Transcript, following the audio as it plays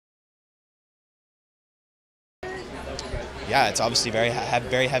yeah, it's obviously very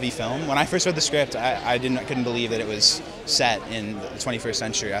heavy film. When I first read the script, I couldn't believe that it was set in the 21st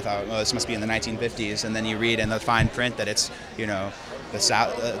century. I thought, well, this must be in the 1950s, and then you read in the fine print that it's, you know, the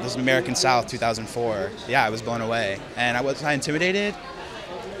South, this American South, 2004. Yeah, I was blown away. And was I intimidated?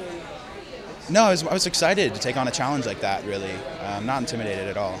 No, I was excited to take on a challenge like that. Really, not intimidated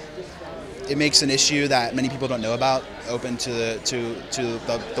at all. It makes an issue that many people don't know about open to the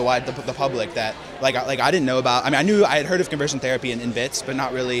public that like I didn't know about. I mean, I had heard of conversion therapy in bits, but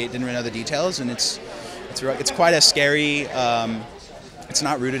didn't really know the details. And it's quite a scary. It's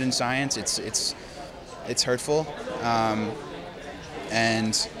not rooted in science. It's hurtful,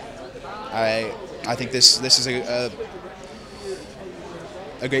 and I think this is a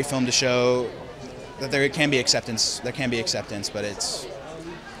great film to show that there can be acceptance. There can be acceptance, but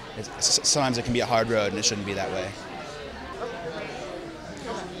sometimes it can be a hard road, and it shouldn't be that way.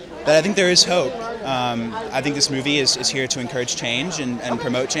 But I think there is hope. I think this movie is here to encourage change and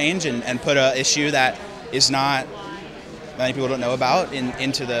promote change and put an issue that is not many people don't know about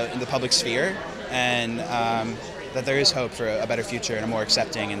into the public sphere, and that there is hope for a better future and a more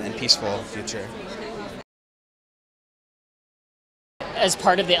accepting and peaceful future. As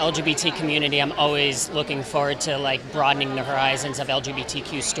part of the LGBT community, I'm always looking forward to like broadening the horizons of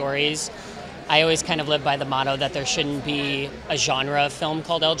LGBTQ stories. I always kind of live by the motto that there shouldn't be a genre of film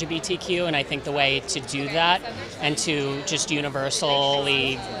called LGBTQ, and I think the way to do that and to just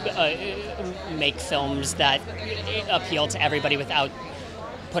universally make films that appeal to everybody without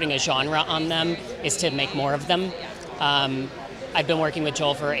putting a genre on them is to make more of them. I've been working with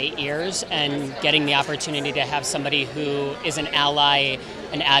Joel for 8 years, and getting the opportunity to have somebody who is an ally,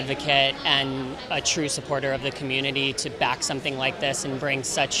 an advocate, and a true supporter of the community to back something like this and bring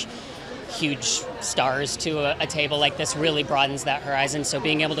such huge stars to a table like this really broadens that horizon. So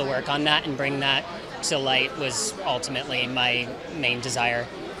being able to work on that and bring that to light was ultimately my main desire.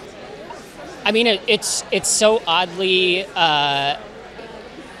 I mean, it's so oddly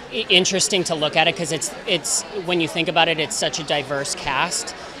interesting to look at it because it's when you think about it, it's such a diverse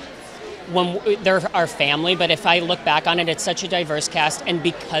cast. When they're our family, but if I look back on it, it's such a diverse cast, and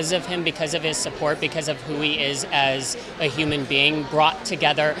because of him, because of his support, because of who he is as a human being, brought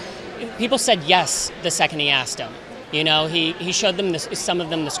together. People said yes the second he asked them. You know, he showed them some of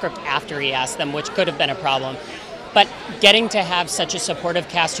them the script after he asked them, which could have been a problem. But getting to have such a supportive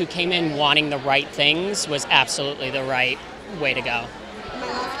cast who came in wanting the right things was absolutely the right way to go.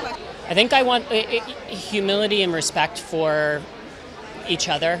 I think I want humility and respect for each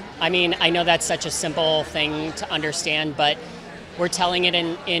other. I mean, I know that's such a simple thing to understand, but we're telling it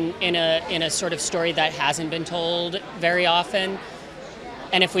in a sort of story that hasn't been told very often.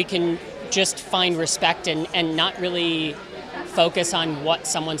 And if we can just find respect and not really focus on what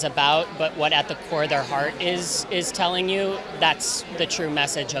someone's about, but what at the core of their heart is telling you, that's the true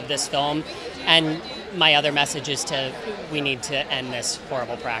message of this film. And my other message is we need to end this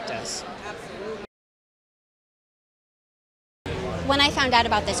horrible practice. When I found out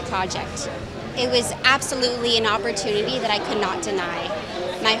about this project, it was absolutely an opportunity that I could not deny.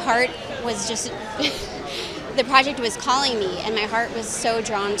 My heart was just, the project was calling me, and my heart was so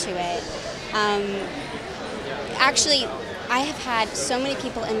drawn to it. Actually, I have had so many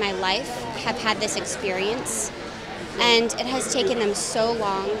people in my life have had this experience, and it has taken them so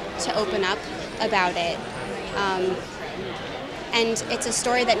long to open up about it. And it's a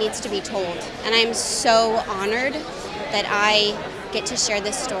story that needs to be told, and I'm so honored that I get to share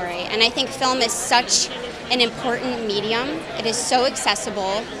this story. And I think film is such an important medium. It is so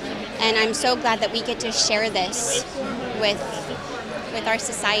accessible, and I'm so glad that we get to share this with our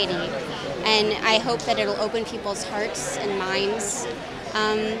society. And I hope that it'll open people's hearts and minds.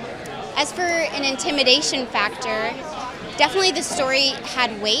 As for an intimidation factor, definitely the story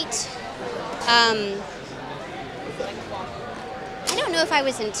had weight. I don't know if I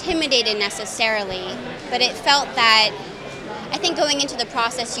was intimidated necessarily, but it felt that I think going into the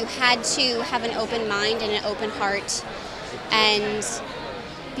process you had to have an open mind and an open heart and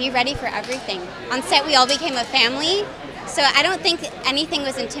be ready for everything. On set we all became a family, so I don't think anything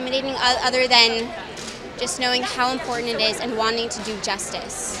was intimidating other than just knowing how important it is and wanting to do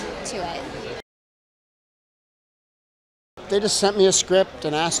justice to it. They just sent me a script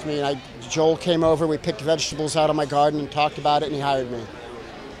and asked me, and Joel came over, we picked vegetables out of my garden and talked about it, and he hired me.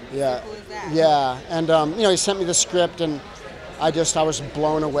 Yeah, yeah, and you know, he sent me the script, and I was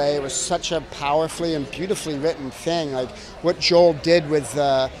blown away. It was such a powerfully and beautifully written thing. Like what Joel did with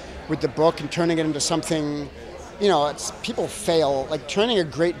the book and turning it into something, you know, people fail. Like turning a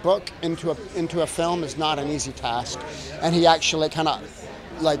great book into a film is not an easy task, and he actually kind of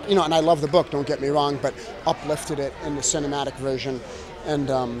like, you know, and I love the book, don't get me wrong, but uplifted it in the cinematic version. And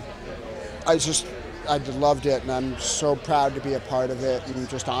I loved it, and I'm so proud to be a part of it, and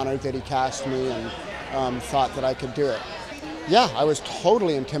just honored that he cast me, and thought that I could do it. Yeah, I was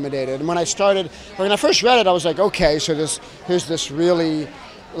totally intimidated. And when I first read it, I was like, okay, so here's this really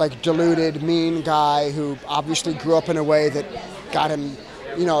like deluded, mean guy who obviously grew up in a way that got him,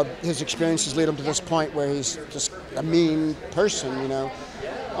 you know, his experiences lead him to this point where he's just a mean person, you know,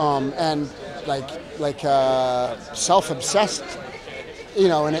 and like self-obsessed, you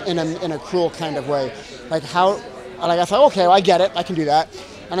know, in a cruel kind of way. Like I thought, okay, well, I get it, I can do that.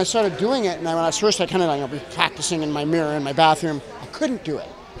 And I started doing it, and when I was first, I kind of like, was practicing in my mirror in my bathroom. I couldn't do it.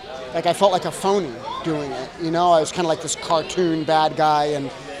 Like, I felt like a phony doing it, you know? I was kind of like this cartoon bad guy, and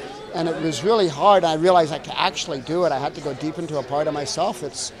it was really hard. I realized to actually do it, I had to go deep into a part of myself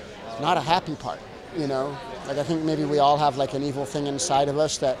that's not a happy part, you know? Like, I think maybe we all have like an evil thing inside of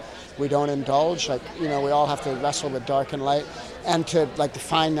us that we don't indulge. Like, you know, we all have to wrestle with dark and light, and to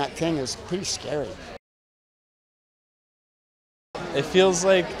find that thing is pretty scary. It feels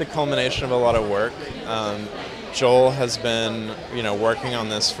like the culmination of a lot of work. Joel has been, you know, working on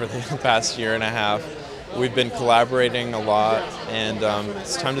this for the past year and a half. We've been collaborating a lot, and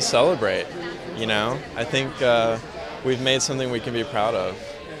it's time to celebrate, you know? I think we've made something we can be proud of.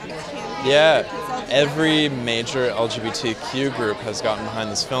 Yeah, every major LGBTQ group has gotten behind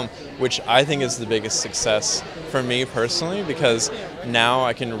this film, which I think is the biggest success for me personally, because now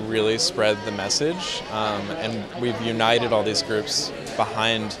I can really spread the message, and we've united all these groups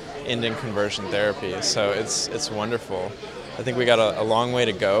behind ending conversion therapy, so it's wonderful. I think we got a long way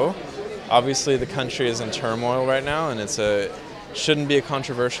to go. Obviously the country is in turmoil right now, and shouldn't be a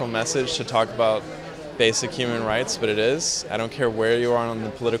controversial message to talk about basic human rights, but it is. I don't care where you are on the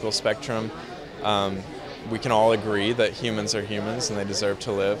political spectrum. We can all agree that humans are humans and they deserve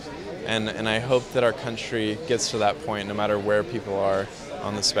to live. And I hope that our country gets to that point no matter where people are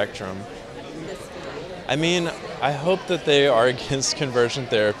on the spectrum. I mean, I hope that they are against conversion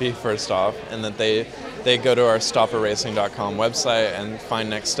therapy, first off, and that they go to our stoperacing.com website and find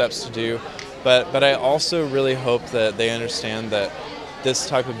next steps to do. But I also really hope that they understand that this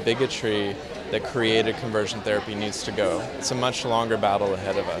type of bigotry that created conversion therapy needs to go. It's a much longer battle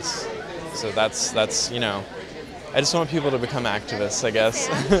ahead of us. So that's you know, I just want people to become activists, I guess.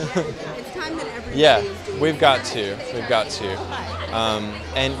 It's time that everybody yeah, we've got to.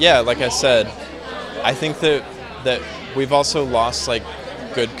 And yeah, like I said, I think that we've also lost like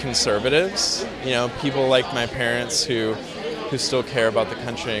good conservatives, you know, people like my parents who still care about the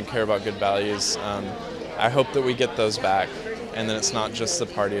country and care about good values. I hope that we get those back, and that it's not just the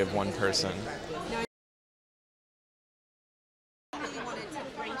party of one person.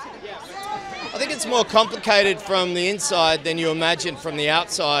 I think it's more complicated from the inside than you imagine from the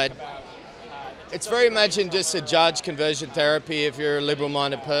outside. It's very imagined just to judge conversion therapy, if you're a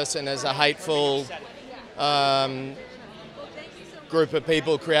liberal-minded person, as a hateful group of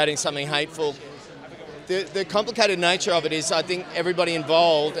people creating something hateful. The complicated nature of it is, I think everybody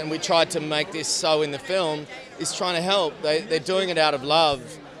involved, and we tried to make this so in the film, is trying to help. They're doing it out of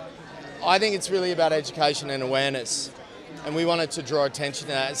love. I think it's really about education and awareness, and we wanted to draw attention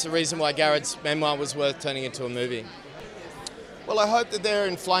to that. It's the reason why Garrard's memoir was worth turning into a movie. Well, I hope that they're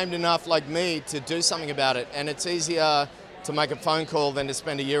inflamed enough, like me, to do something about it, and it's easier to make a phone call than to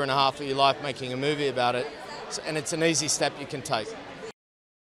spend a year and a half of your life making a movie about it, and it's an easy step you can take.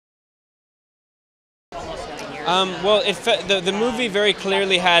 Well, the movie very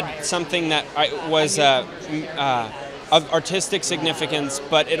clearly had something that was of artistic significance,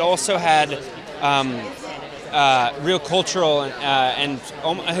 but it also had real cultural and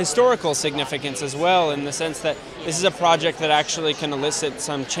historical significance as well, in the sense that this is a project that actually can elicit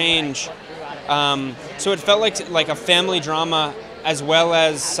some change. So it felt like a family drama, as well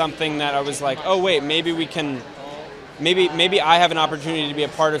as something that I was like, oh wait, maybe we can. Maybe I have an opportunity to be a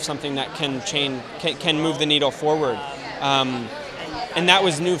part of something that can move the needle forward, and that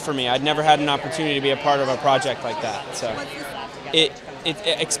was new for me. I'd never had an opportunity to be a part of a project like that. So, it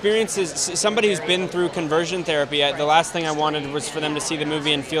experiences somebody who's been through conversion therapy. The last thing I wanted was for them to see the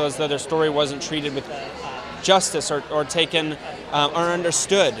movie and feel as though their story wasn't treated with justice or taken or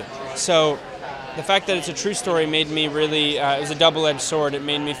understood. So, the fact that it's a true story made me really. It was a double-edged sword. It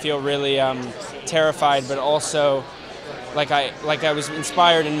made me feel really terrified, but also like I was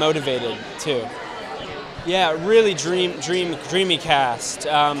inspired and motivated too. Yeah, really dreamy cast.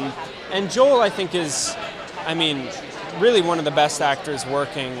 And Joel, I think, is, I mean, really one of the best actors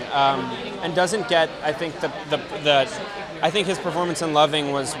working, and doesn't get. I think I think his performance in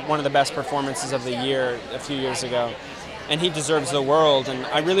Loving was one of the best performances of the year a few years ago. and he deserves the world. And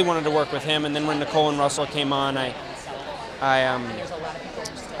I really wanted to work with him. And then when Nicole and Russell came on,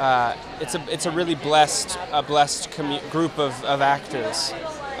 it's a really blessed group of actors.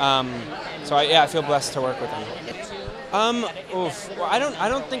 So I feel blessed to work with them. Well, I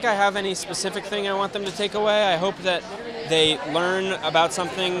don't think I have any specific thing I want them to take away. I hope that they learn about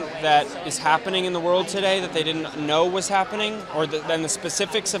something that is happening in the world today that they didn't know was happening, or then the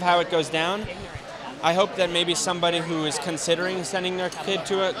specifics of how it goes down. I hope that maybe somebody who is considering sending their kid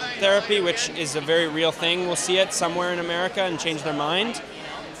to a therapy, which is a very real thing, will see it somewhere in America and change their mind.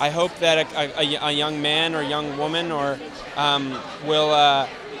 I hope that a young man or young woman or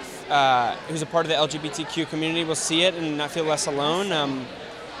who's a part of the LGBTQ community will see it and not feel less alone.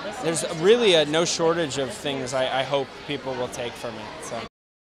 There's really no shortage of things I hope people will take from it. So.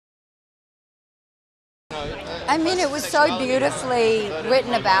 I mean, it was so beautifully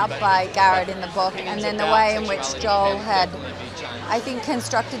written about by Garrard in the book, and then the way in which Joel had, I think,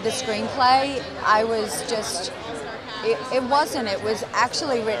 constructed the screenplay, I was just, it was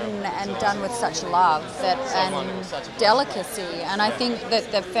actually written and done with such love and delicacy, and I think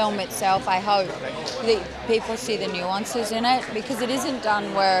that the film itself, I hope that people see the nuances in it, because it isn't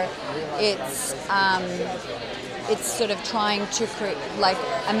done where it's sort of trying to create like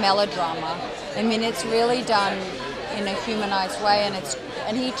a melodrama. I mean, it's really done in a humanized way,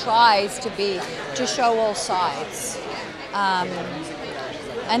 and he tries to show all sides.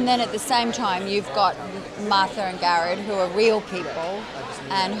 And then at the same time, you've got Martha and Garrard, who are real people,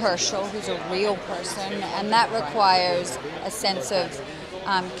 and Herschel, who's a real person, and that requires a sense of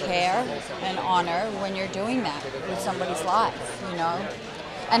care and honor when you're doing that with somebody's life, you know.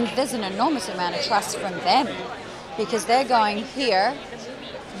 And there's an enormous amount of trust from them, because they're going, here,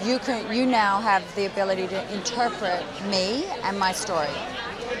 you now have the ability to interpret me and my story.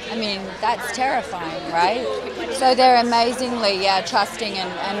 I mean, that's terrifying, right? So they're amazingly, trusting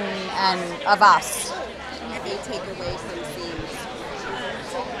and of us. What do you take away from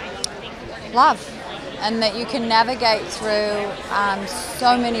scenes? Love, and that you can navigate through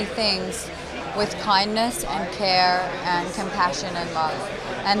so many things with kindness and care and compassion and love.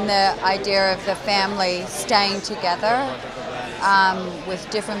 And the idea of the family staying together with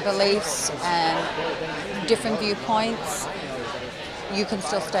different beliefs and different viewpoints, you can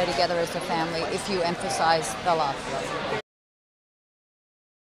still stay together as a family if you emphasize the love.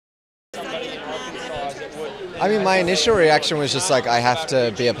 I mean, my initial reaction was just like, I have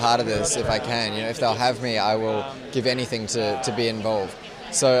to be a part of this if I can. You know, if they'll have me, I will give anything to be involved.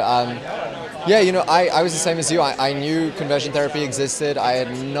 So, yeah, you know, I was the same as you. I knew conversion therapy existed. I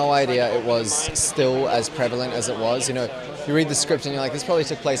had no idea it was still as prevalent as it was. You know, you read the script and you're like, this probably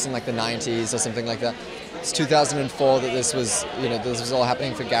took place in like the 90s or something like that. It's 2004 that this was, you know, this was all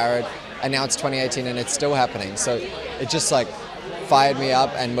happening for Garrard, and now it's 2018 and it's still happening. So it just like fired me up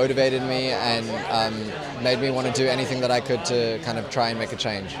and motivated me and made me want to do anything that I could to kind of try and make a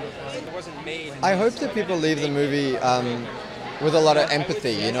change. I hope that people leave the movie with a lot of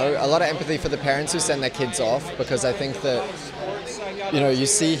empathy, you know, a lot of empathy for the parents who send their kids off, because I think that, you know, you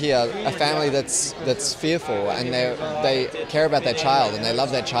see here a family that's fearful, and they care about their child and they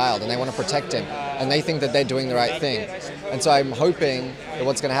love their child and they want to protect him, and they think that they're doing the right thing. And so I'm hoping that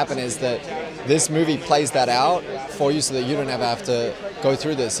what's going to happen is that this movie plays that out for you so that you don't ever have to go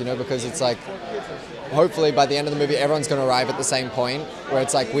through this, you know, because it's like, hopefully by the end of the movie everyone's going to arrive at the same point where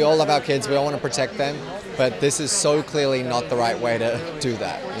it's like, we all love our kids, we all want to protect them, but this is so clearly not the right way to do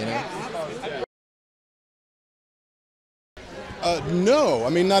that, you know? No, I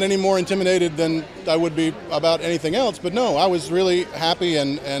mean, not any more intimidated than I would be about anything else, but no, I was really happy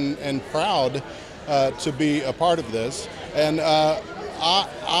and proud to be a part of this. And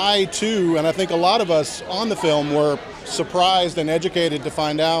I too, and I think a lot of us on the film, were surprised and educated to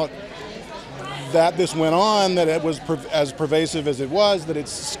find out that this went on, that it was as pervasive as it was, that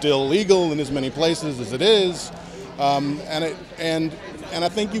it's still legal in as many places as it is, and I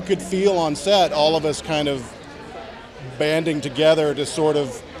think you could feel on set all of us kind of banding together to sort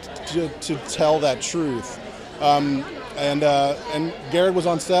of to tell that truth, and Garrard was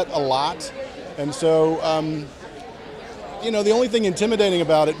on set a lot, and so you know, the only thing intimidating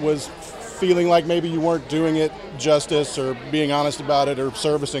about it was feeling like maybe you weren't doing it justice or being honest about it or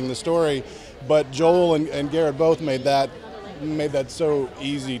servicing the story. But Joel and Garrard both made that so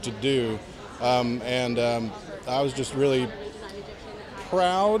easy to do, and I was just really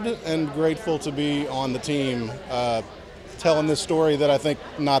proud and grateful to be on the team, telling this story that I think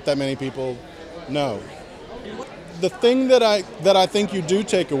not that many people know. The thing that I think you do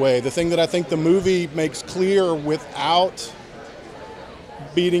take away, the thing that I think the movie makes clear without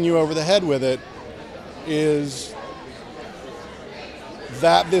beating you over the head with it, is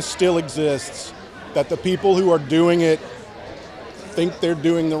that this still exists, that the people who are doing it think they're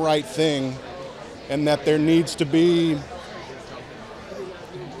doing the right thing, and that there needs to be,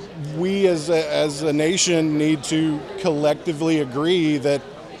 we as a nation need to collectively agree that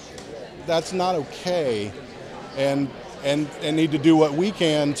that's not okay, and need to do what we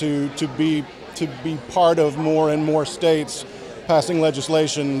can to be part of more and more states passing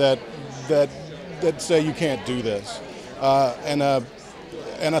legislation that say you can't do this. And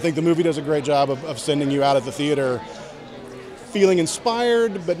I think the movie does a great job of sending you out of the theater feeling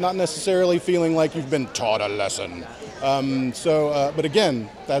inspired, but not necessarily feeling like you've been taught a lesson. But again,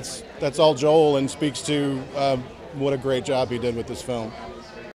 that's all Joel, and speaks to what a great job he did with this film.